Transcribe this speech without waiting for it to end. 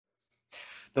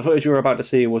The footage you were about to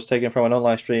see was taken from an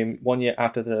online stream 1 year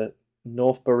after the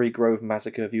Northbury Grove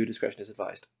massacre. Viewer discretion is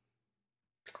advised.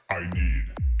 I need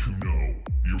to know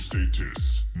your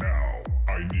status now.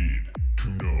 I need to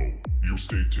know your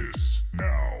status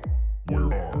now.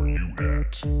 Where are you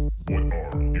at? What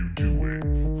are you doing?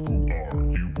 Who are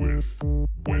you with?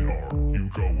 When are you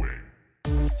going?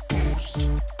 Post,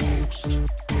 post,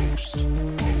 post,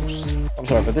 post. I'm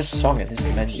sorry, but this song in this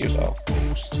menu though.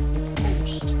 Post,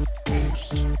 post,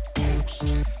 post,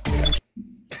 post.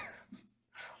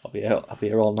 Yeah. I'll be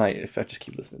here all night if I just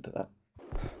keep listening to that.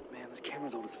 Man, this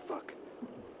camera's old as fuck.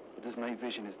 But this night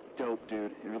vision is dope,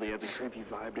 dude. It really adds a creepy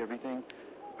vibe to everything.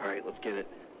 Alright, let's get it.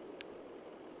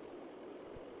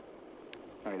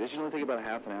 Alright, this should only take about a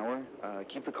half an hour.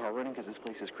 Keep the car running because this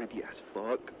place is creepy as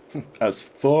fuck. As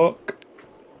fuck.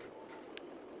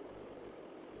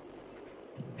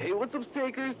 Hey, what's up,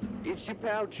 stakers? It's your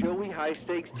pal Joey High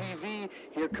Stakes TV,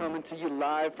 here coming to you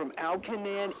live from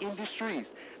Alcanan Industries,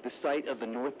 the site of the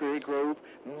Northbury Grove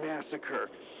massacre.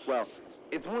 Well,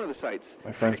 it's one of the sites.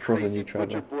 My friend's brother knew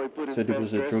Trevor. Said he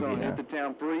was a druggie now. The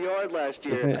town pretty hard last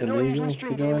year. Isn't it I know I illegal usually to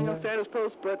stream go in gaming there? on Santa's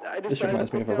Post, but I This decided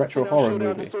reminds to me put of a retro down horror Showdown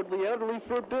movie. Disorderly Elderly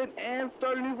for a bit and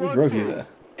start a new Who vlog drove you series. there?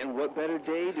 And what better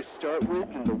day to start with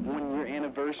than the 1-year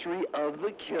anniversary of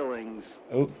the killings?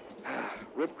 Oh.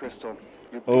 Rip Crystal.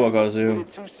 Oh, I gotta zoom.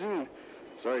 Too soon.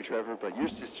 Sorry, Trevor, but your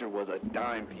sister was a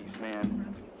dime piece,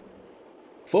 man.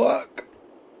 Fuck.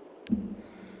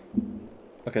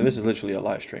 Okay, this is literally a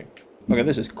live stream. Okay,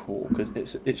 this is cool because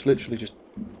it's literally just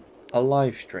a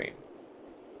live stream.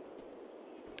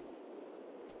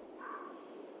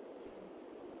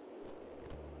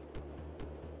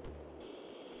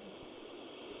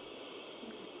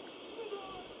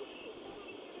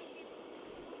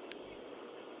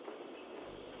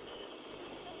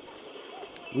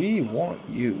 We want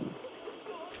you.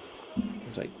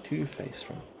 It's like Two-Face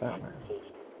from Batman.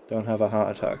 Don't have a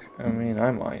heart attack. I mean,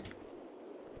 I might.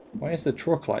 Why is the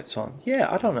truck lights on? Yeah,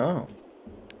 I don't know.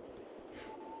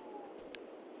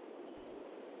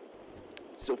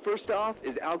 So first off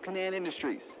is Alcanan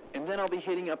Industries. And then I'll be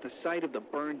hitting up the site of the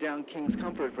burned down King's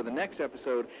Comfort for the next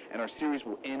episode, and our series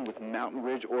will end with Mountain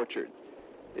Ridge Orchards.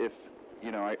 If,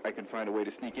 you know, I can find a way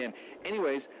to sneak in.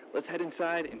 Anyways, let's head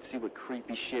inside and see what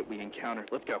creepy shit we encounter.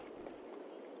 Let's go.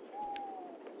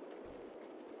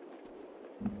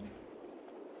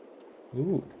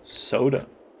 Ooh, soda.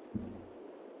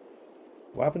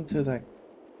 What happened to that?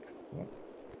 What?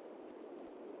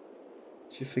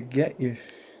 Did you forget your...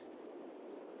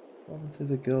 What happened to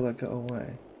the girl that got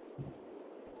away?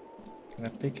 Can I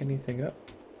pick anything up?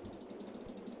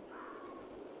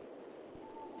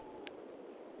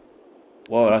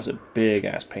 Whoa, that's a big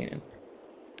ass painting.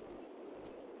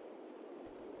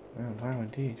 Oh, wow,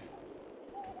 indeed.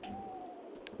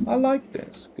 I like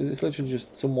this because it's literally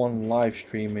just someone live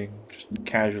streaming, just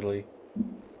casually,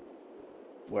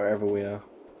 wherever we are.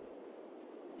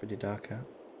 Pretty dark out.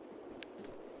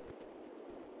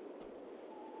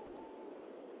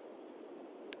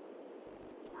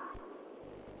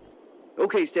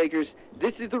 Okay, stakers,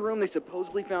 this is the room they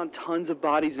supposedly found tons of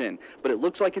bodies in, but it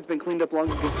looks like it's been cleaned up long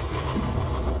ago.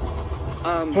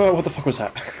 Oh, what the fuck was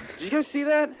that? Did you guys see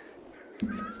that?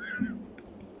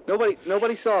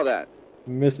 Nobody saw that.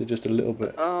 Missed it just a little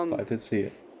bit, but I did see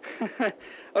it.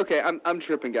 Okay, I'm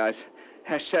tripping, guys.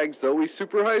 Hashtag Zoe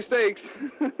Super High Stakes.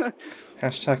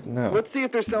 Hashtag no. Let's see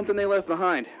if there's something they left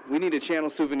behind. We need a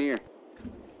channel souvenir.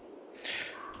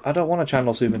 I don't want a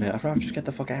channel souvenir. I'd rather just get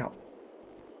the fuck out.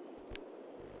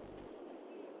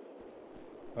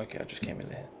 Okay, I just came in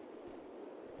there.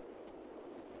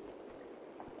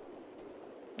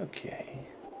 Okay.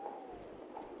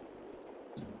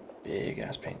 Big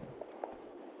ass painting.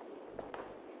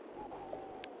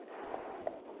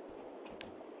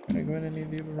 Can I go in any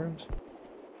of the other rooms?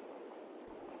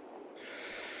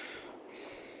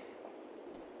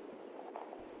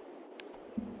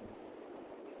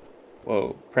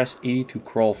 Whoa, press E to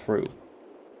crawl through.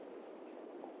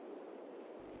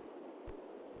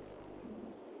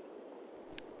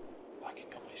 Walking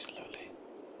away slowly.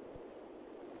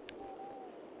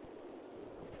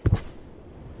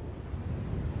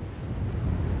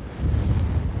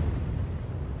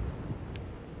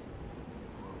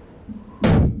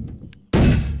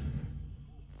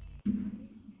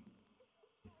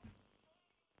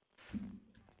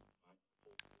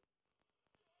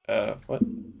 What?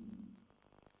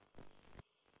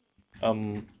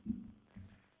 Oh.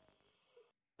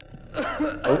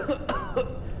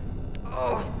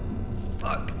 Oh,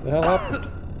 fuck. The hell happened?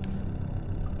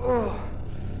 Oh.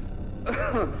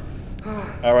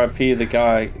 R.I.P. the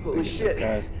guy. Holy shit.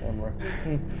 Guy's camera.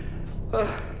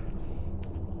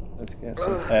 Let's get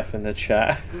some F in the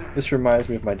chat. This reminds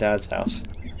me of my dad's house.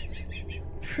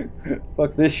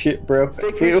 Fuck this shit, bro.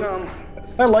 Stay calm.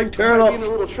 I like I might be in a turtles.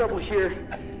 little trouble here.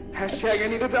 Hashtag I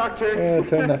need a doctor.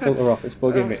 Turn that filter off. It's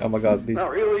bugging me. Oh my god, these.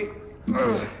 Not really.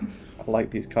 I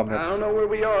like these comments. I don't know where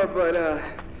we are, but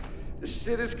this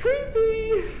shit is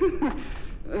creepy.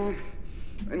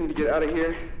 I need to get out of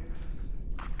here.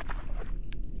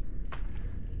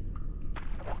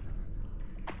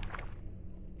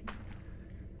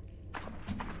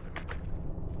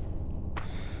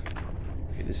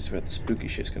 Okay, this is where the spooky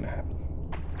shit's gonna happen.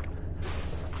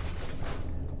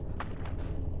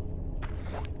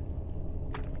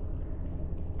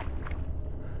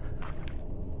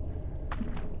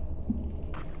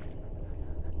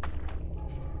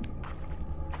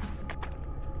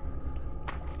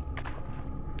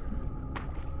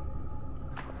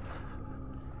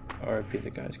 RIP the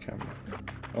guy's camera.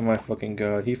 Oh my fucking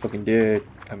god, he fucking did.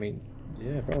 I mean,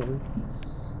 yeah, probably.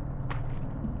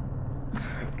 I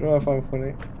don't know if I'm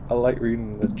funny. I like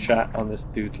reading the chat on this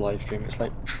dude's live stream. It's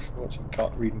like watching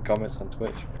reading comments on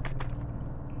Twitch.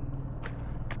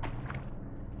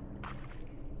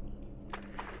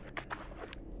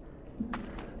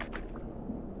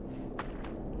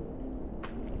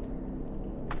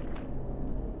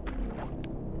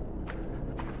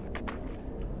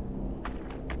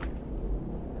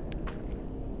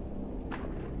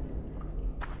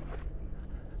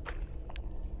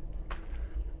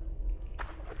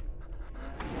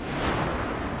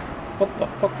 What the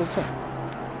fuck was that?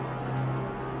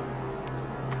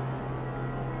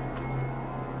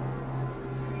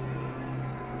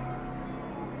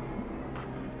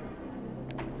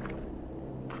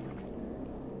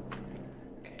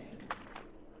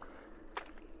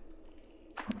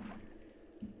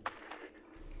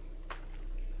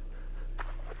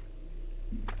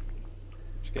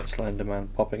 Just get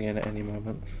Slenderman popping in at any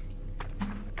moment.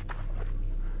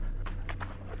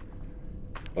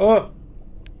 Oh!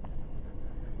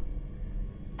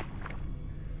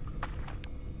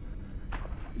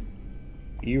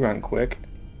 You ran quick.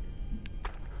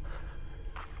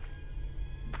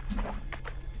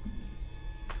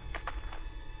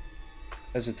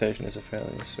 Hesitation is a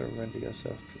failure. Surrender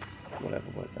yourself to whatever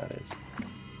word that is.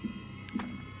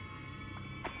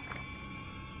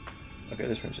 Okay,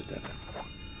 this room's a dead end.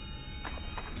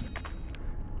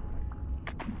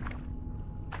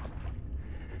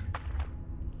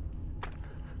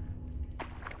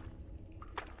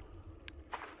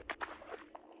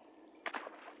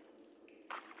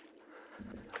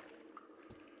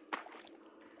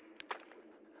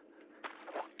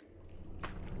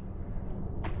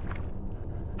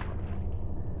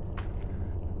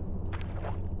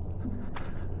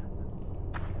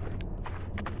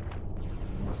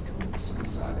 Must commit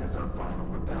suicide as our final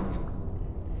rebellion.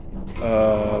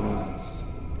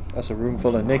 That's a room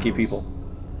full of naked people.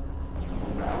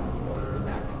 Rally other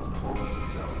inactive Taurus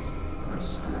cells, and our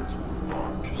spirits will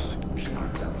launch,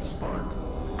 charge that spark.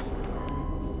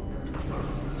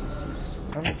 Brothers and sisters,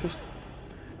 I'm just.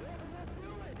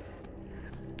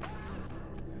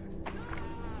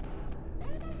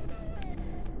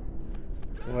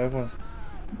 Well, everyone's.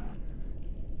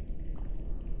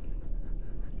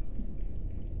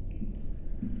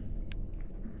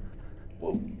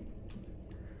 Whoa.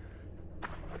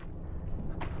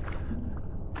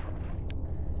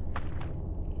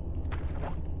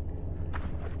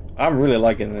 I'm really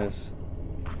liking this.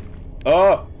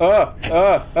 Oh.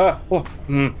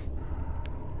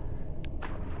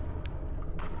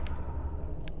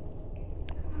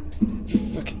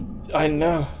 Fucking, I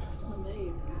know. That's my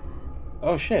name.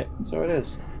 Oh shit, so it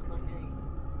is. That's my name.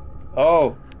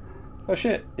 Oh. Oh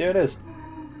shit, yeah it is.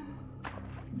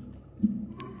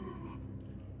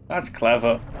 That's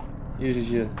clever.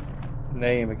 Uses your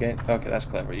name again. Okay, that's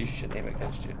clever. Uses your name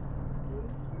against you.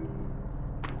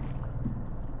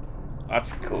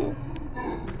 That's cool.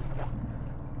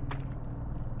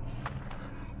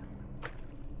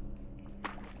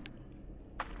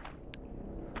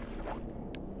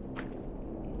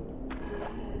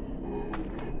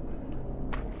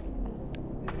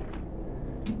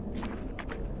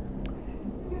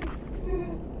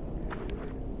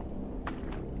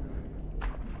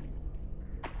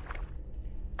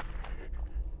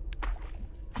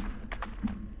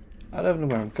 I don't know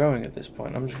where I'm going at this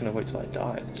point. I'm just gonna wait till I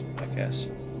die at this point, I guess.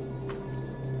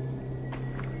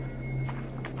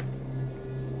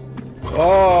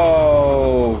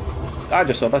 Oh! I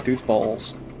just saw that dude's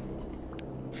balls.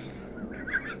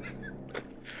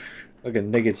 Look at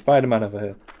naked Spider-Man over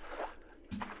here.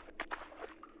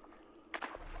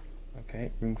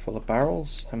 Okay, room full of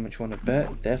barrels. How much you want to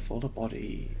bet? They're full of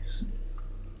bodies.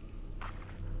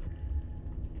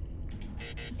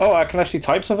 Oh, I can actually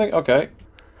type something? Okay.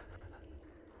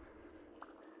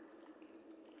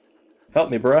 Help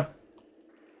me, bruh.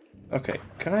 Okay,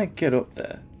 can I get up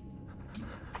there?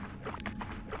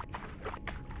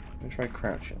 Let me try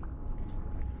crouching.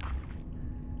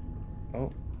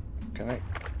 Oh, can I?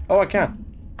 Oh, I can!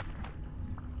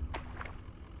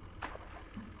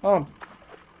 Oh.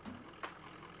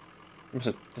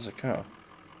 There's a car.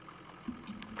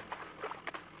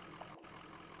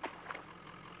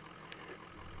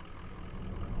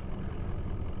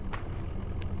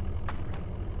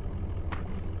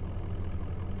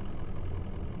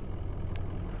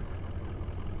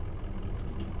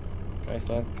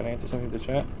 Can I enter something to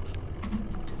chat?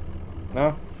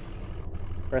 No?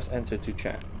 Press enter to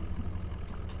chat.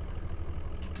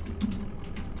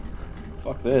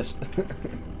 Fuck this.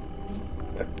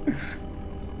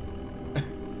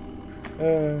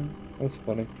 That's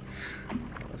funny.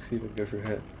 Let's see if we can go through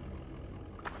here.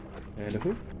 And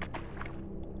who?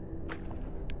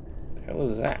 The hell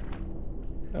is that?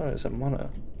 Oh, it's a monitor.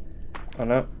 Oh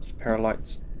no, it's a pair of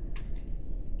lights.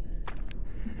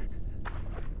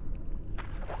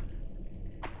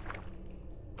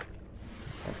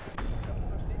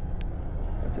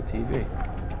 That's a TV.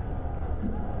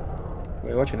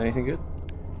 Wait, watching anything good?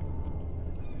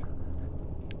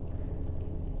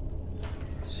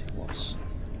 Let's see what's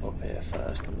up here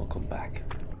first, and we'll come back.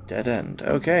 Dead end.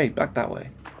 Okay, back that way.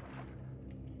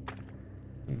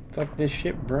 Fuck this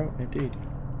shit, bro. Indeed.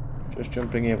 Just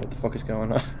jumping in. What the fuck is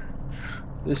going on?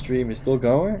 This stream is still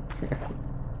going?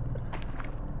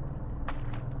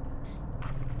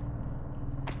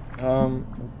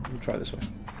 We'll try this way.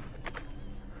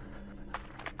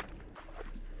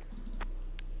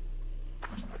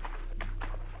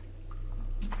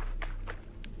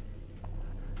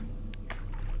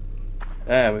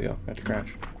 There we go. I had to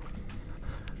crouch.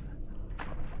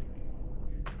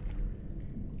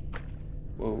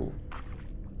 Whoa.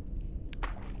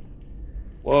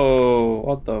 Whoa,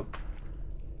 what the?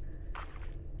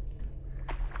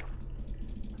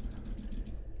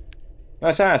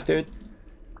 Nice ass, dude.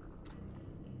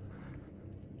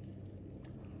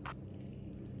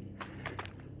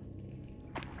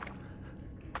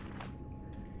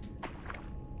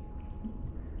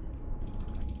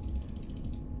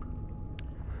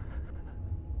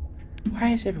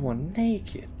 Why is everyone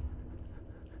naked?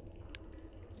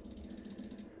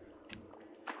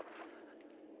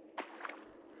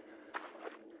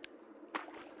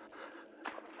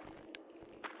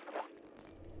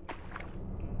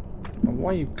 And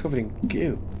why are you covered in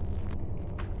goo?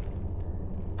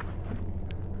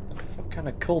 What kind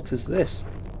of cult is this?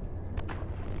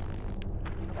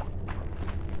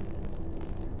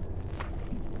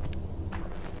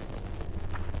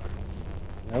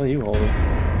 The hell are you holding?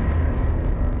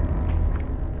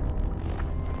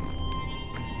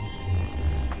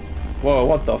 Whoa,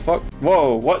 what the fuck?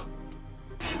 Whoa, what?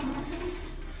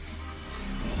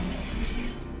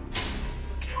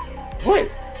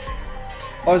 Wait!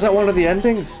 Oh, is that one of the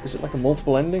endings? Is it like a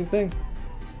multiple ending thing?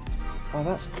 Oh,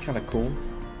 that's kind of cool.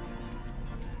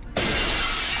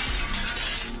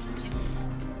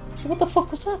 So what the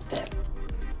fuck was that then?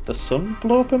 The sun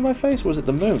blew up in my face, or was it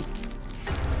the moon?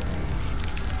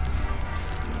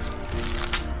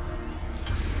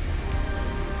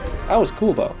 That was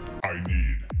cool though. I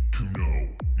need to know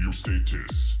your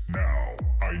status now.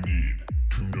 I need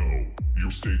to know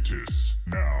your status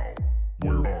now.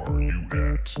 Where are you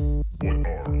at? What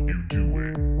are you doing?